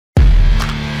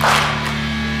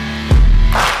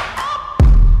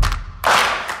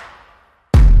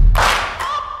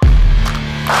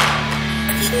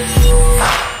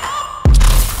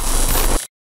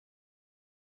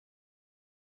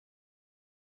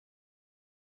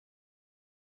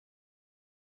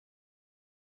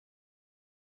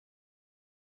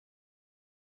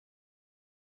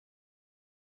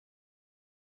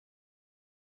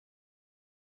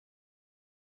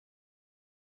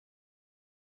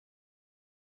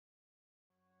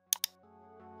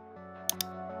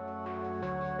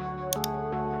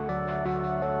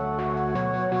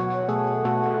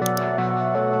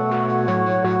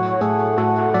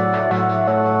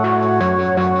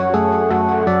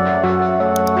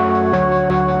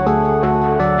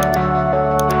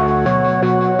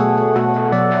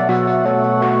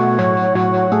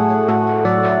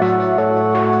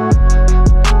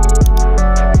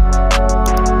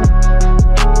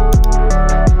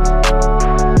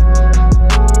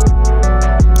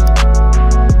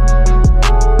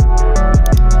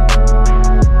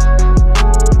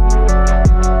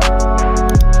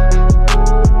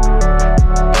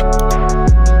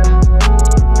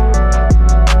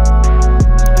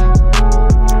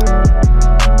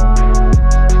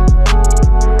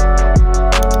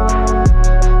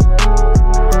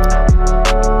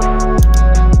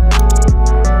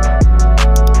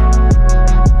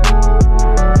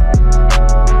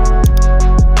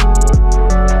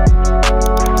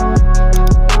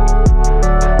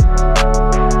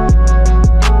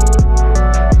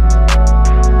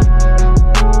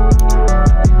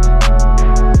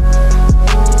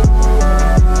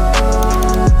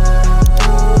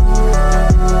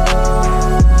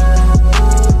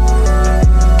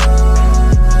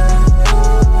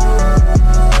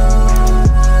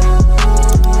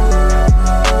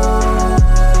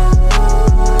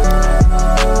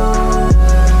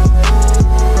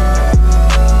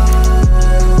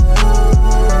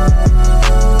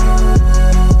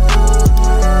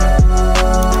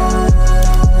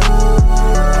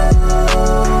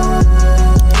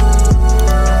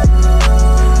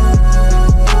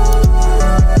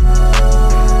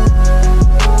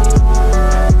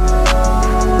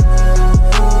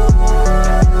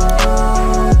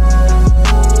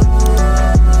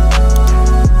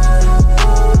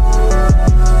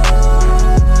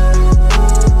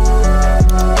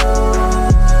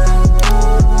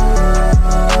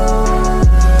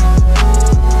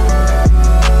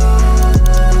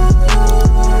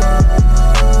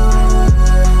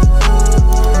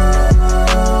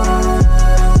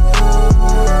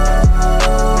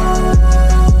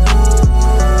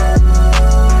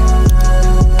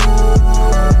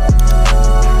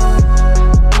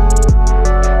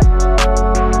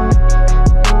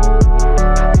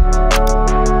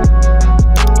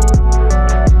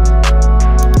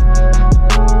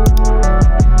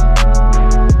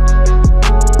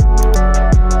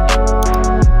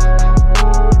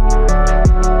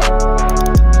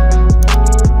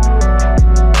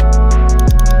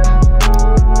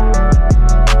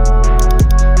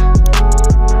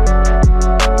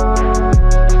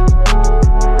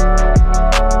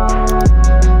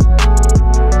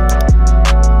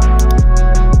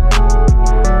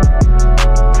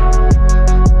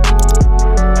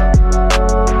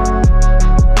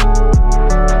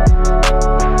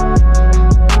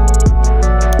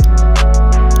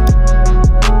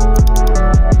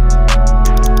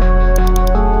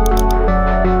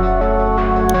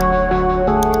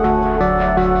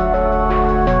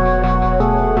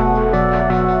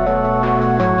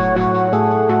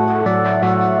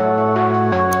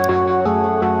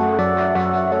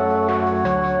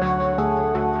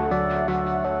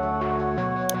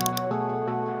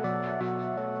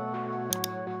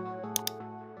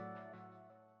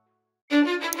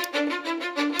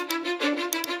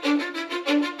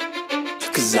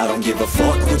Cause I don't give a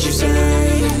fuck what you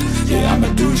say. Yeah,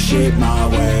 I'ma do shit my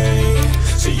way.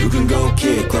 So you can go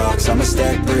kick rocks, I'ma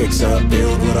stack bricks up,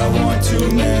 build what I want to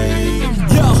make.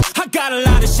 Yo, I got a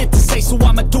lot of shit to say, so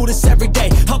I'ma do this every day.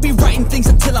 I'll be writing things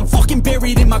until I'm fucking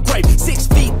buried in my grave. 6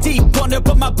 feet deep under,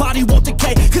 but my body won't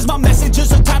decay. Cause my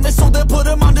messages are timeless, so they'll put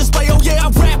them on display. Oh yeah, I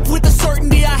rap with a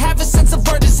certainty, I have a sense of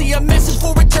urgency. A message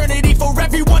for eternity, for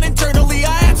everyone internally.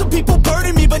 I had some people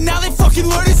burning me, but now they fucking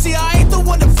learn to see I ain't the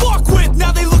one to fuck with,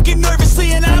 now they looking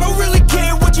nervously. And I don't really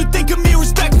care what you think of me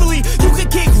respectfully. You can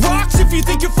kick rocks if you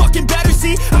think you're fucking better,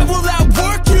 see. I will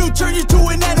outwork you, turn you to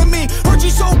an enemy. Hurt you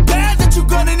so bad that you're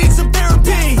gonna need some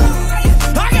therapy.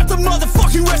 I got the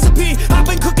motherfucking recipe. I've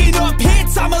been cooking up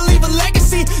hits, I'ma leave a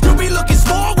legacy. You'll be looking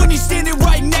small when you're standing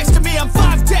right next to me. I'm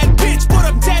 5'10", bitch, but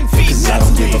I'm 10 feet Cause next I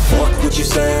don't to me. give a fuck what you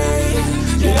say.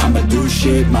 Yeah, I'ma do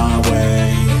shit my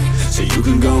way. So you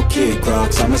can go kick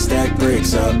rocks, I'ma stack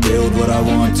bricks up, build what I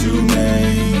want to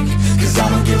make. Cause I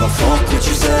don't give a fuck what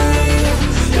you say.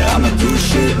 Yeah, I'ma do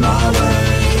shit my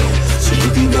way. So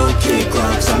you can go kick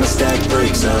rocks, I'ma stack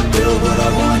bricks up, build what I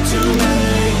want to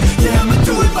make. Yeah, I'ma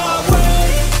do it my way.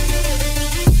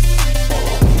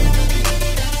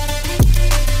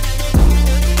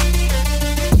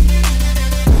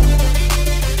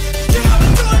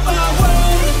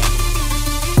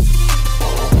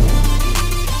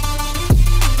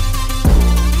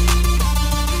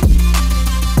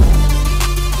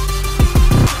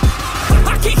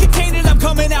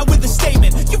 Coming out with a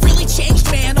statement. You really changed,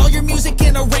 man, all your music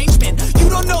and arrangement. You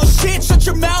don't know shit, shut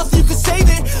your mouth, you can save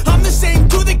it. I'm the same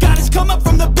dude that got his come up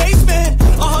from the basement.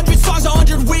 100 songs,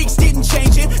 100 weeks, didn't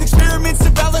change it. Experiments,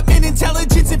 development,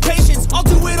 intelligence, and patience. I'll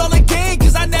do it all again,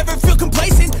 cause I never feel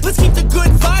complacent. Let's keep the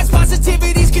good vibes,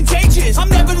 positivity's contagious. I'm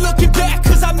never looking back,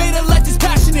 cause I made a life that's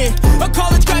passionate. A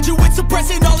college graduate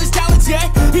suppressing all his talents, yeah.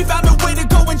 He found a way to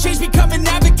go and change, become an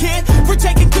advocate. For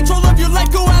taking control of your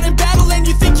life, go out and battle. And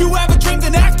you think you have a dream,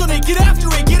 then act on it. Get after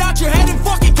it, get out your head and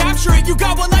fucking capture it. You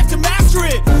got one life to master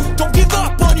it. Don't give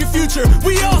up on your future,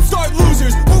 we all start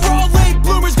losers. We're all late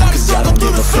bloomers, gotta struggle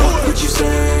through the sewer. What you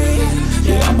say?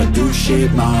 Yeah, I'ma do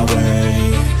shit my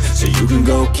way. So you can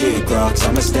go kick rocks,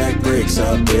 I'ma stack bricks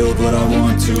up, build what I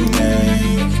want to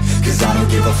make. Cause I don't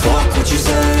give a fuck what you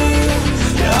say.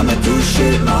 Yeah, I'ma do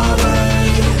shit my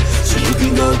way. So you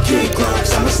can go kick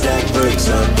rocks, I'ma stack bricks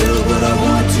up, build what I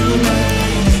want to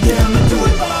make. Yeah, I'ma do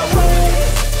it my way.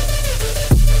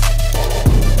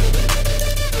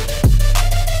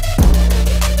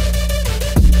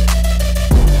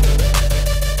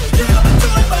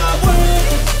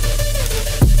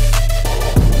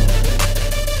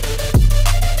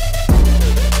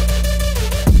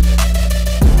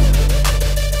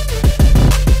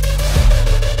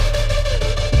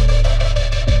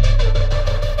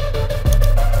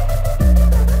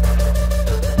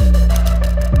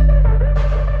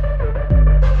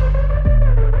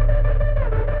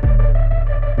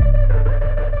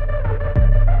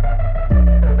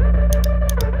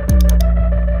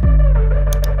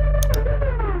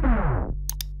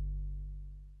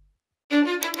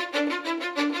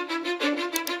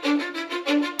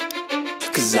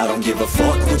 Cause I don't give a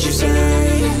fuck what you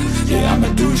say. Yeah, I'ma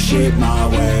do shit my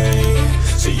way.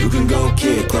 So you can go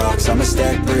kick rocks, I'ma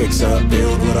stack bricks up,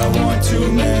 build what I want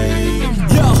to make.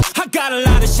 Yo, I got a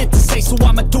lot of shit to say, so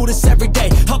I'ma do this every day.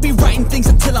 I'll be writing things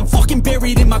until I'm fucking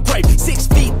buried in my grave. 6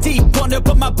 feet deep under,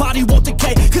 but my body won't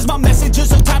decay. Cause my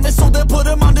messages are timeless, so they'll put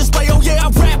them on display. Oh yeah, I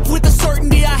rap with a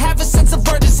certainty, I have a sense of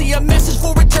urgency. A message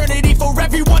for eternity, for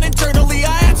everyone internally.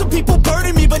 I had some people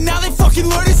burning me, but now they fucking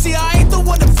learn to see I ain't the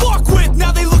one to fuck with,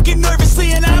 now they looking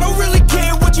nervously. And I don't really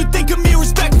care what you think of me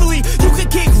respectfully. You can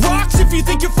kick rocks if you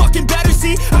think you're fucking better,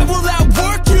 see. I will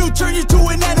outwork you, turn you to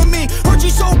an enemy. Hurt you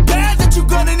so bad that you're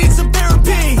gonna need some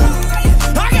therapy.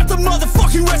 I got the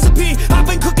motherfucking recipe. I've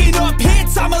been cooking up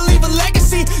hits, I'ma leave a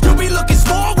legacy. You'll be looking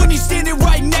small when you're standing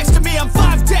right next to me. I'm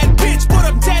 5'10", bitch, but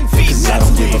I'm 10 feet next to me. I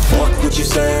don't give a fuck what you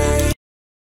say.